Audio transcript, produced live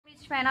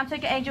Japan. I'm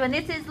Tokyo Angel, and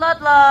this is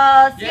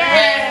Lodlos.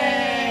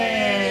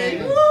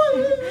 Yay!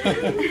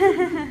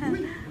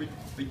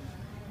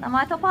 名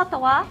前とパー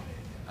トは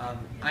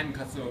I'm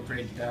Kazuo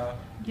Operator.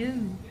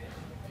 You.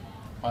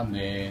 ファン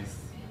で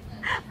す。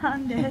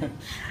Pandes.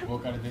 ボ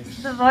ーカルで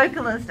す。 The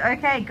vocalist.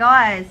 Okay,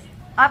 guys.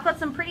 I've got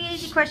some pretty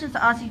easy questions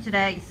to ask you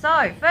today.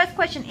 So, first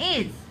question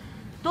is,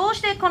 どう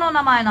してこの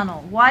名前な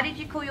の? Why did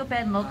you call your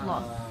band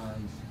Lodlos?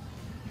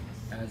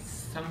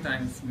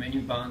 Sometimes many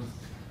bands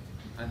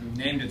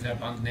named their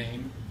band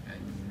name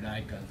and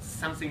like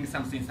something.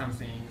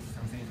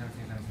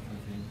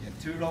 Yeah,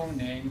 too long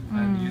name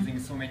and using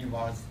so many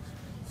words.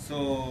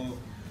 So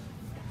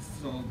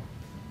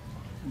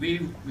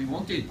we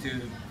wanted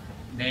to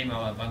name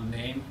our band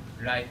name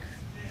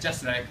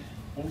just like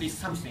only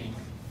something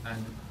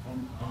and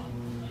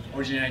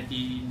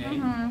originality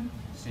name,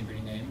 simply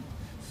name.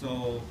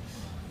 So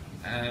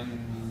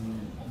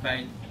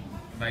by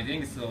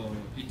doing so,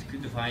 it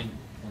could find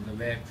on the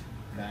web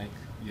like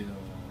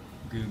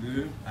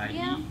Google, IE,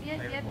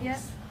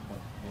 Firefox,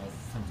 or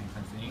something.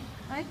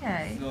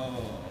 Okay. So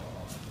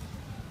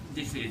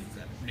this is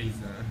the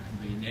reason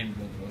we named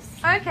Lodlos.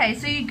 Okay,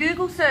 so you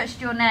Google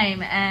searched your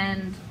name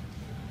and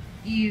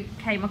you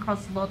came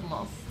across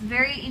Lodlos.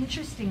 Very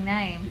interesting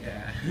name.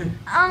 Yeah.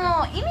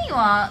 意味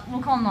は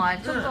わかんな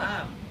い。ちょっと。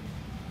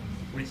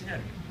Original.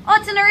 Oh,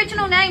 it's an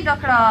original name, だ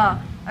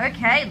から。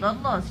Okay,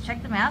 Lodlos.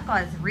 Check them out,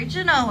 guys.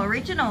 Original.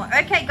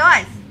 Okay,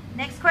 guys.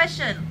 Next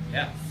question.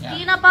 Yeah. 好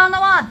きなバンド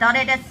は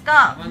誰です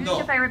か? Who's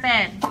your favorite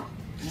band?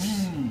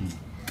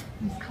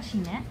 難し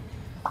いね。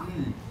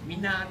み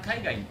んな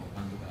海外の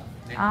バンドが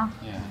ね。あ。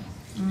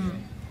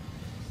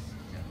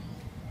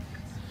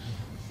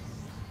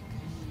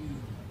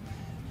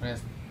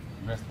Bless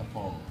the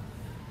Fall.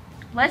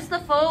 Bless the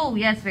Fall.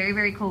 Yes,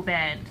 very cool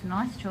band.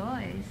 Nice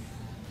choice.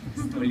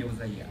 Story of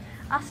the Year.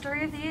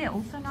 Story of the Year.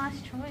 Also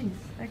nice choice.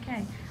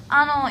 Okay.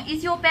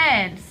 Is your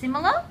band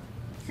similar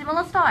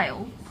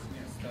style?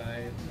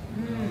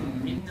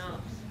 みんな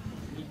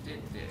似て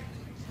て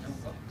なん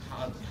か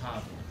ハード。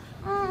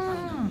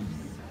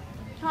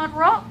Hard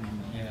rock?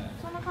 Yeah.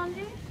 そんな感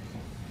じ?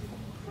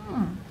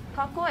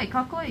 かっこ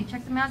いい。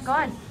Check them out,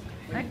 guys.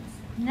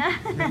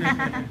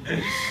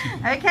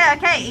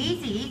 Okay,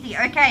 easy.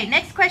 Okay,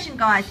 next question,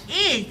 guys,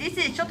 is, this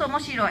is ちょっと面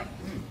白い。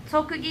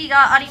特技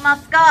がありま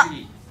すか?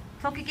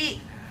 特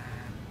技。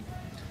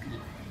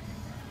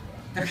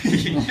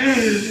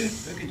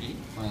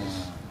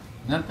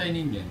軟体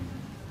人間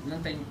の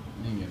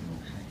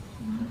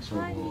称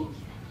号をも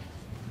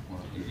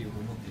らっている。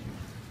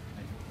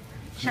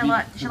Shall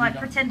I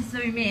pretend to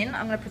zoom in?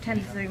 I'm going to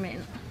pretend to zoom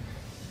in.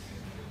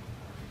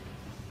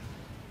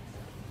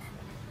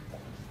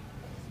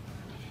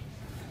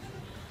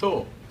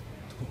 To.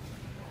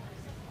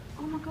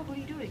 Oh my god, what are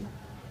you doing?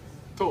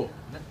 To.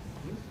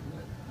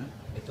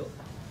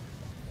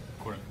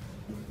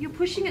 You're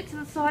pushing it to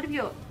the side of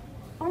your...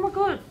 Oh my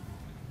god.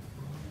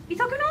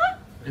 痛くない?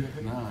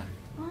 ない。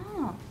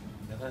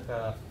なかな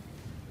か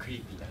クリ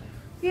ーピーだね。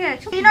Yeah,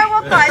 you know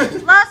what,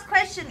 guys? Last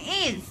question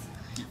is,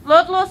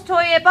 Lodlos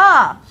といえ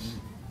ば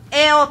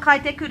絵を描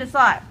いてくだ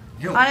さい。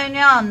あれに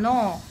ゃん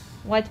の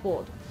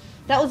whiteboard.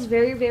 That was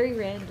very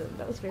random.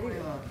 That was very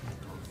random.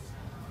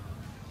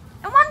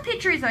 And one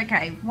picture is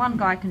okay. One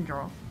guy can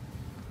draw.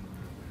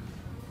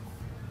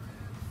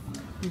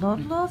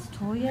 Lodlos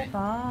といえ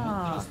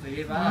ば。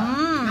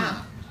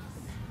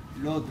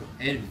ロード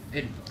L。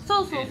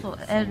そう。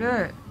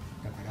L。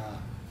だから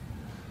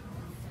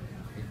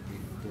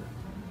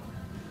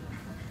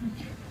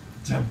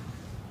じゃん。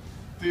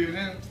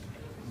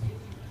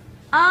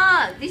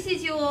This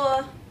is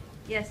your.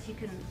 Yes, you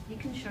can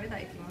show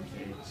that if you want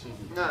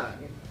to.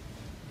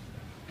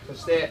 そ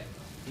して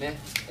ね、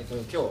今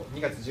日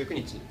2月19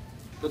日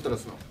ロットロ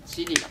スの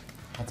CD が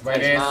発売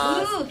です。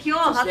今日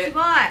発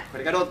売。こ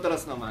れがロットロ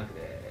スのマーク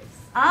です。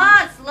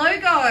It's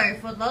logo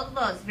for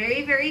Lodlos.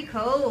 Very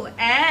cool.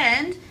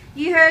 And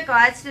you heard,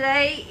 guys,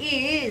 today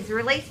is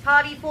release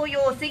party for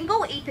your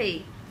single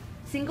EP.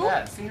 Single?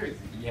 Yeah, single.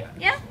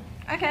 Yeah.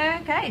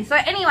 Okay. So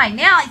anyway,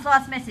 now it's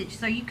last message.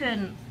 So you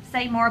can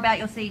say more about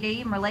your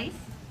CD and release.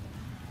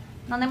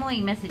 何でもい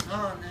いメッセージ。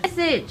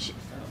Message.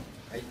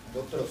 はい、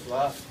ロットロス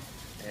は、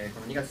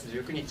この2月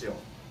19日を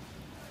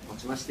も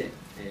ちまして、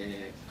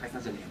解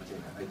散じゃねえか、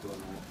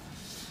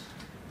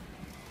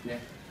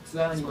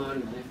ツアーに回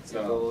るのね、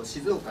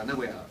静岡、名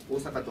古屋、大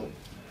阪と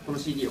この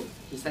CD を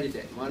引っ提げ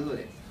て回るの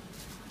で、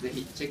ぜ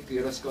ひチェック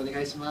よろしくお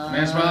願いします。お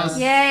願いします。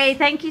 Yay,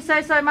 thank you so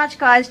much,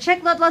 guys.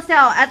 Check Lodlos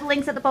out at the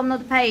links at the bottom of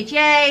the page.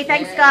 Yay,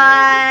 thanks,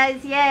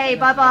 guys. Yay,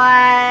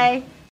 bye.